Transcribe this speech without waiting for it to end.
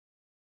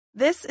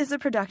This is a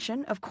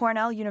production of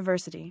Cornell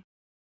University.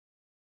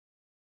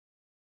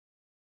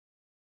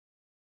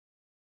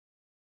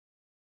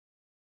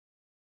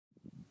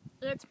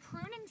 It's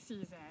pruning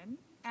season,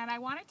 and I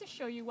wanted to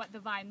show you what the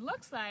vine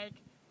looks like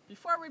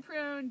before we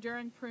prune,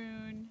 during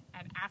prune,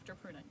 and after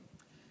pruning.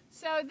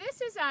 So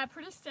this is a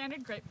pretty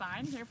standard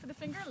grapevine here for the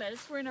Finger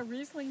Lakes. We're in a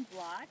Riesling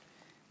block.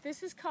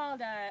 This is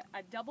called a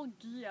double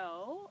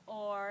Guyot,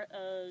 or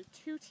a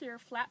two-tier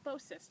flat bow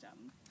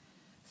system.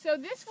 So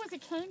this was a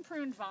cane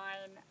pruned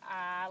vine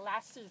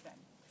last season.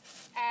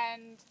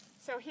 And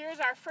so here's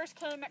our first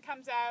cane that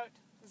comes out.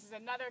 This is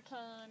another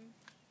cane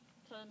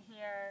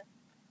here,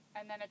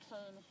 and then a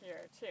cane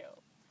here too.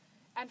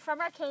 And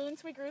from our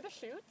canes we grew the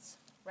shoots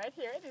right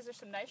here. These are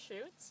some nice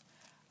shoots.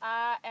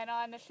 And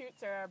on the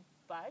shoots are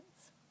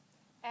buds.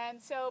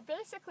 And so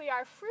basically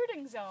our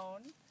fruiting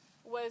zone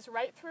was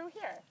right through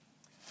here.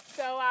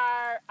 So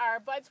our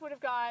buds would have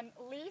gone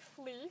leaf,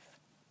 leaf,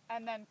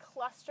 and then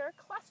cluster,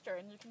 cluster.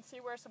 And you can see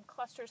where some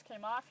clusters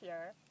came off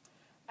here.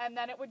 And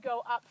then it would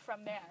go up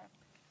from there.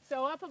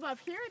 So up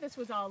above here, this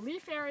was all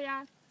leaf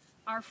area.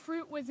 Our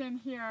fruit was in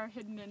here,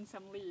 hidden in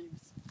some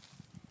leaves.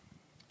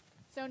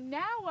 So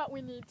now what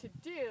we need to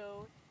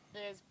do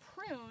is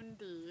prune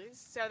these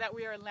so that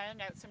we are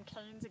laying out some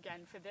canes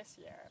again for this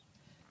year.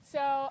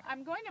 So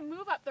I'm going to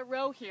move up the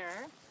row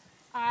here.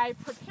 I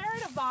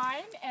prepared a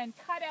vine and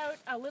cut out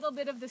a little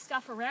bit of the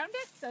stuff around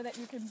it so that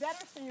you can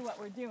better see what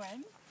we're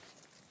doing.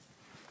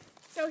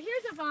 So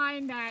here's a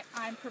vine that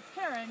I'm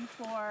preparing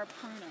for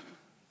pruning.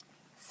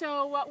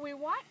 So what we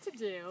want to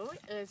do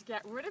is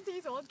get rid of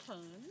these old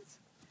canes,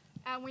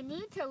 and we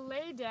need to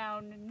lay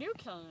down new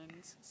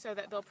canes so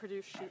that they'll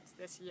produce shoots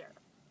this year.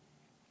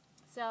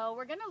 So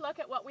we're going to look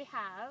at what we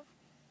have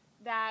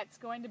that's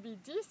going to be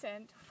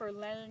decent for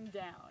laying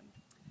down.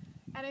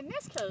 And in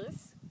this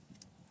case,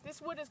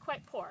 this wood is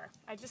quite poor.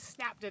 I just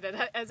snapped it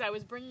as I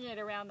was bringing it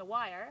around the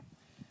wire.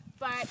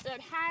 But it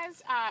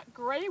has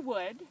gray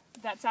wood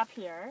that's up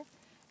here.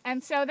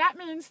 And so that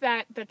means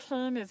that the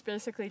cane is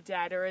basically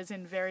dead or is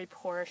in very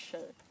poor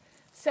shape.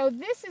 So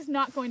this is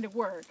not going to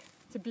work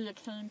to be a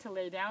cane to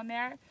lay down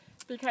there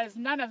because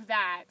none of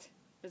that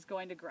is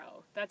going to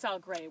grow. That's all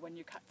gray when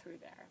you cut through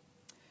there.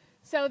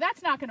 So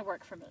that's not going to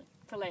work for me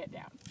to lay it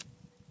down.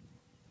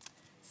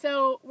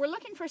 So we're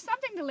looking for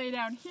something to lay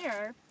down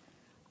here.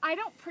 I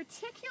don't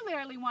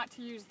particularly want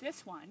to use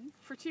this one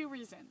for two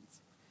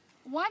reasons.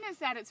 One is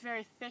that it's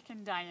very thick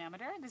in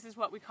diameter. This is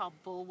what we call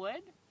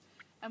bullwood.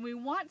 And we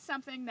want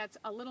something that's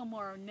a little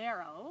more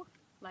narrow,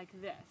 like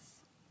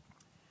this.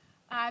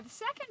 The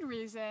second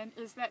reason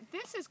is that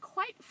this is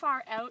quite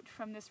far out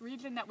from this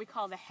region that we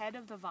call the head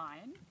of the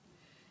vine.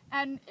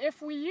 And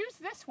if we use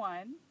this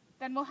one,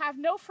 then we'll have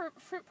no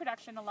fruit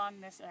production along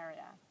this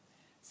area.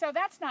 So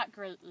that's not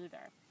great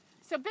either.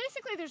 So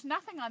basically there's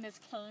nothing on this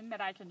cane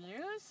that I can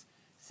use.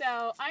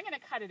 So I'm going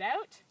to cut it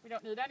out. We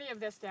don't need any of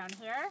this down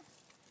here.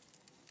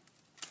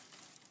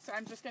 So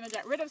I'm just going to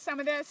get rid of some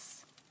of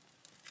this.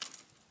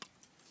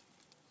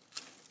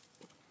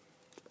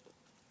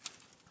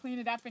 Clean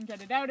it up and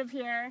get it out of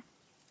here.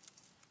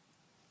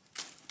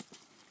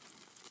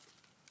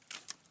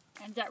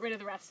 And get rid of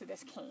the rest of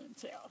this cane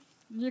too.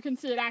 You can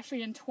see it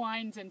actually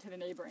entwines into the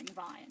neighboring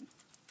vine.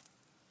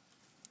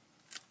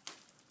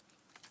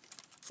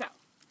 So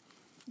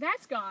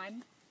that's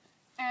gone.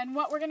 And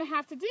what we're going to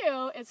have to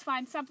do is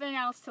find something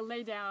else to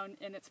lay down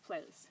in its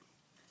place.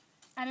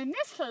 And in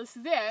this case,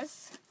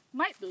 this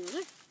might be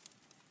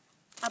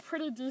a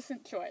pretty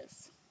decent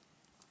choice.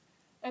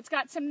 It's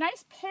got some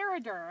nice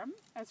paraderm,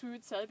 as we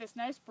would say, this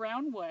nice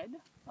brown wood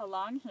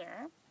along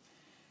here,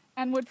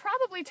 and would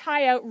probably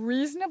tie out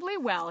reasonably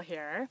well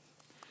here.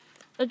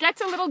 It gets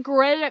a little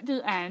gray at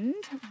the end,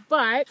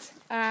 but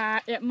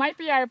it might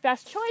be our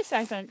best choice,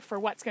 I think, for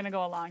what's going to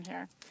go along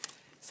here.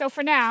 So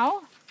for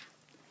now,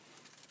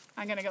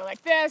 I'm going to go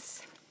like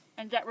this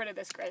and get rid of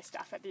this gray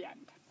stuff at the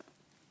end.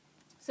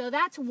 So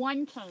that's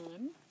one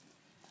cane.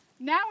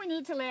 Now we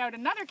need to lay out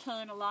another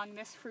cane along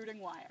this fruiting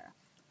wire.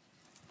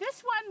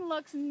 This one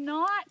looks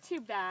not too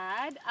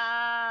bad,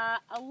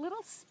 a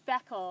little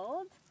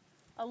speckled,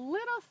 a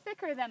little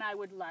thicker than I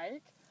would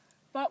like,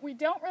 but we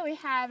don't really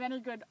have any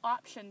good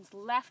options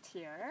left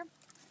here.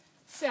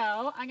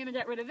 So I'm going to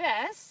get rid of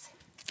this,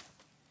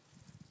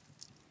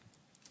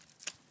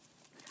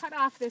 cut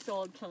off this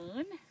old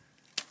cane.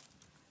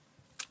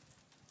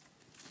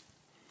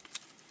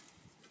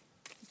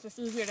 It's just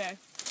easier to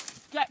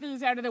get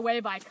these out of the way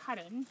by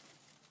cutting.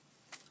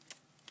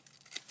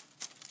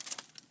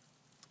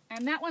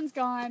 And that one's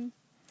gone,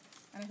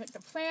 and I think the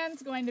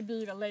plan's going to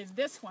be to lay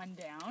this one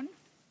down.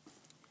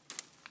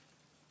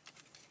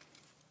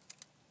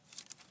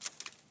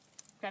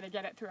 Got to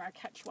get it through our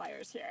catch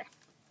wires here.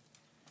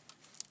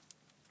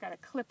 Got to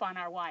clip on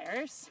our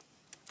wires.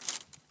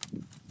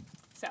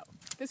 So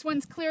this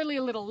one's clearly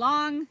a little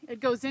long. It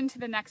goes into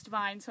the next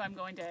vine, so I'm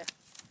going to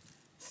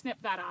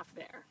snip that off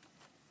there.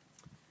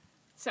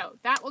 So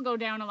that will go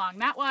down along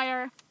that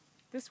wire.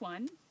 This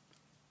one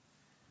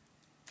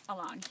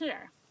along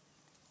here.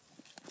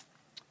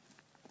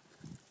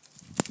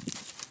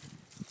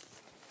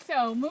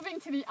 So moving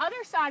to the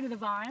other side of the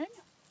vine,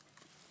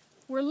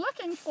 we're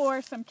looking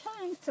for some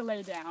canes to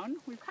lay down.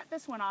 We've cut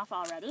this one off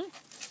already.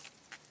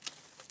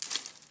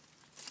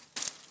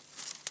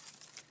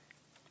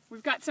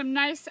 We've got some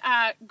nice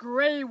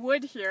gray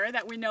wood here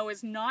that we know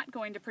is not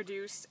going to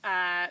produce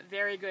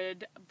very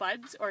good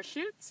buds or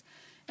shoots.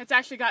 It's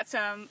actually got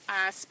some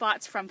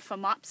spots from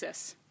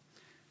Phomopsis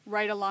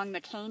right along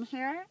the cane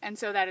here, and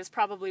so that is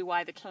probably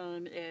why the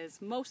cane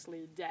is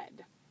mostly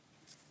dead.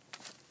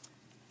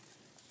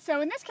 So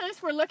in this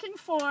case, we're looking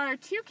for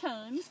 2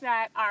 canes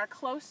that are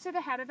close to the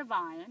head of the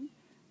vine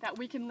that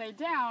we can lay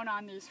down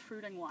on these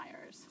fruiting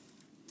wires.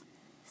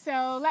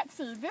 So let's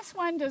see, this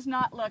one does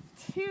not look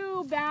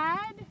too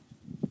bad.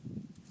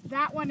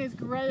 That one is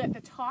gray at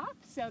the top,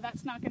 so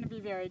that's not going to be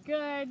very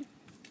good.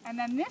 And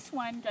then this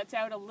one gets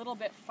out a little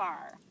bit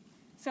far.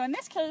 So in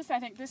this case,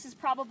 I think this is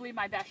probably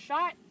my best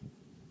shot.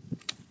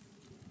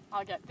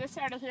 I'll get this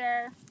out of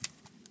here.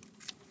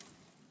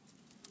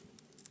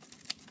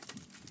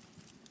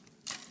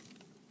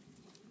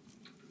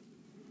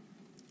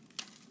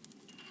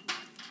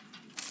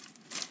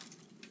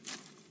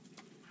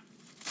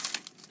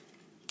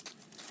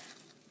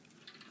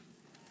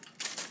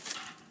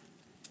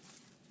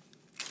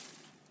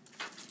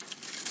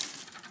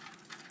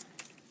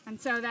 And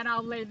so then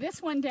I'll lay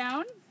this one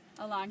down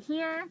along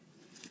here.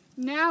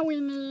 Now we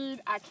need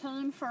a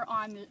cane for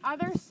on the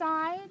other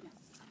side.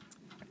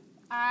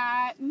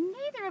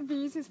 Neither of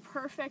these is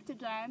perfect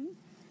again.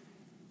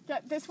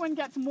 This one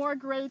gets more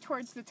gray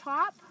towards the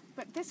top,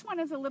 but this one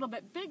is a little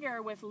bit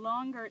bigger with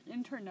longer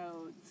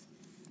internodes.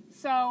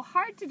 So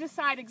hard to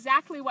decide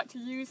exactly what to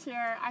use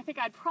here. I think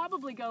I'd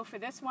probably go for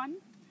this one.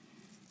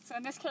 So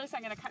in this case,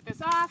 I'm going to cut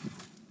this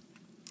off,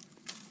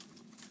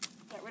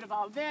 get rid of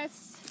all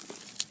this.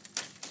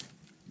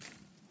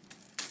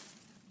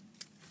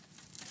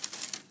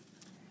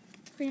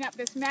 Clean up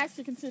this mess.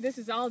 You can see this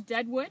is all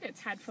dead wood.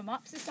 It's had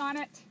Phomopsis on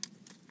it.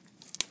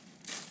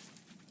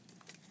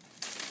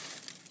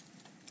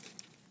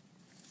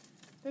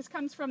 This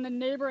comes from the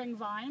neighboring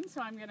vine,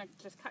 so I'm going to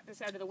just cut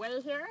this out of the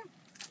way here.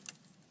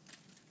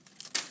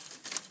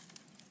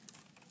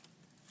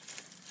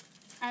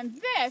 And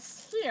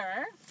this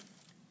here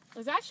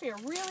is actually a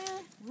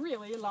really,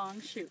 really long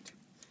shoot.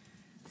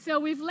 So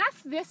we've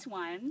left this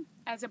one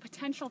as a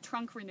potential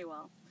trunk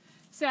renewal.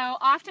 So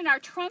often our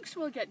trunks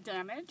will get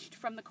damaged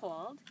from the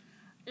cold.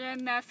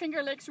 In the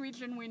Finger Lakes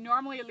region, we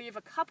normally leave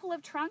a couple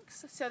of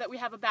trunks so that we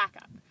have a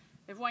backup.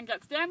 If one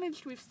gets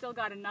damaged, we've still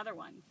got another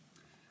one.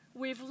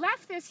 We've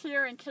left this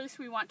here in case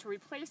we want to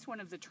replace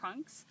one of the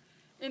trunks.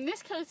 In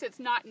this case, it's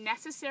not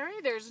necessary.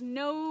 There's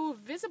no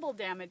visible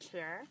damage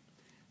here.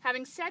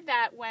 Having said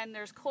that, when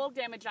there's cold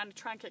damage on a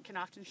trunk, it can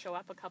often show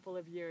up a couple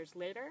of years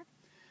later.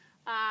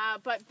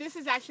 But this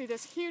is actually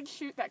this huge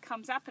shoot that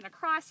comes up and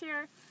across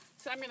here.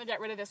 So I'm going to get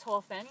rid of this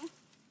whole thing,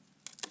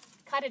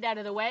 cut it out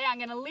of the way. I'm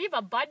going to leave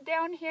a bud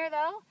down here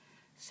though,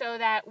 so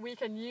that we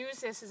can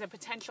use this as a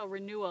potential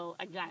renewal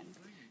again.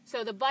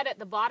 So the bud at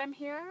the bottom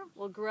here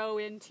will grow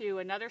into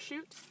another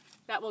shoot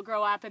that will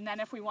grow up, and then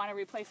if we want to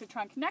replace the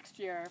trunk next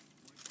year,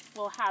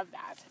 we'll have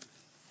that.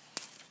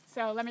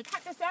 So let me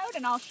cut this out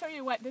and I'll show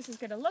you what this is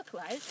going to look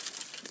like.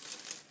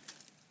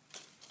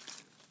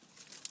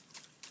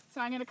 So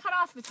I'm going to cut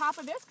off the top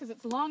of this because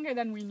it's longer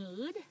than we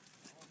need.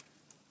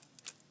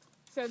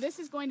 So this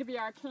is going to be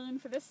our cane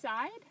for this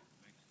side.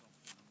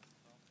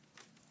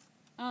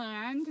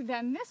 And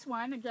then this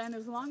one, again,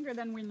 is longer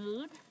than we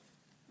need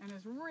and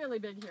is really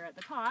big here at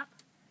the top.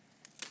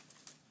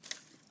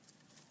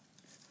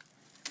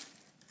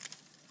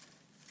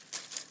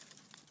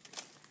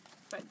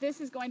 But this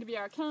is going to be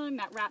our cane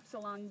that wraps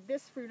along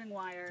this fruiting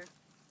wire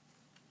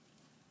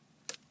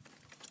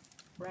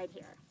right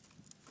here.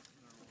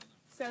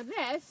 So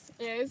this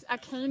is a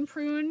cane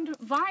pruned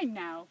vine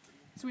now.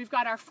 So we've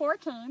got our 4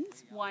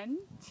 canes, 1,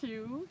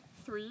 2,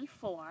 3,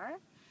 4,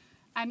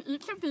 and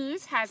each of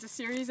these has a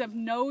series of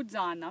nodes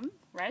on them,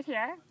 right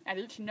here, and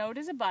each node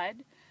is a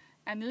bud,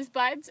 and these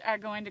buds are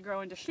going to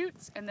grow into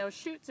shoots, and those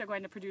shoots are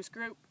going to produce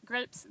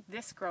grapes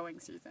this growing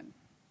season.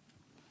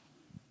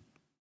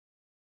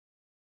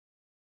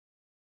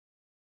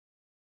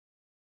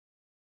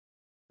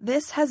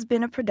 This has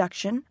been a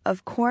production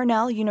of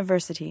Cornell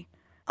University,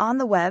 on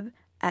the web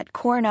at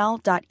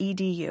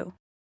cornell.edu.